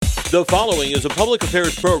The following is a public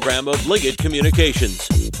affairs program of Liggett Communications.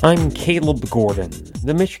 I'm Caleb Gordon.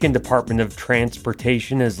 The Michigan Department of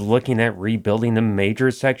Transportation is looking at rebuilding a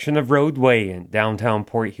major section of roadway in downtown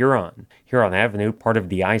Port Huron. Huron Avenue, part of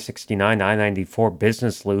the I-69-I-94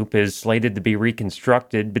 business loop, is slated to be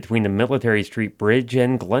reconstructed between the Military Street Bridge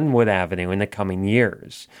and Glenwood Avenue in the coming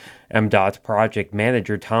years. MDOT project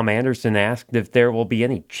manager Tom Anderson asked if there will be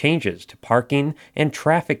any changes to parking and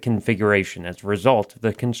traffic configuration as a result of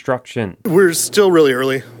the construction. We're still really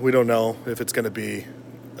early. We don't know if it's going to be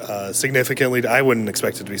significantly. I wouldn't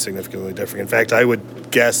expect it to be significantly different. In fact, I would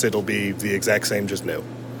guess it'll be the exact same, just new.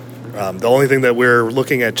 The only thing that we're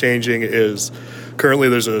looking at changing is currently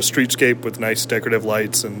there's a streetscape with nice decorative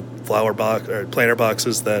lights and planter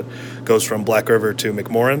boxes that goes from Black River to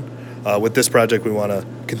McMorran. With this project, we want to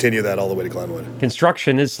continue that all the way to Glenwood.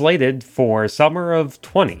 Construction is slated for summer of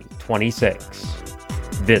 2026.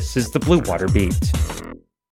 This is the Blue Water Beat.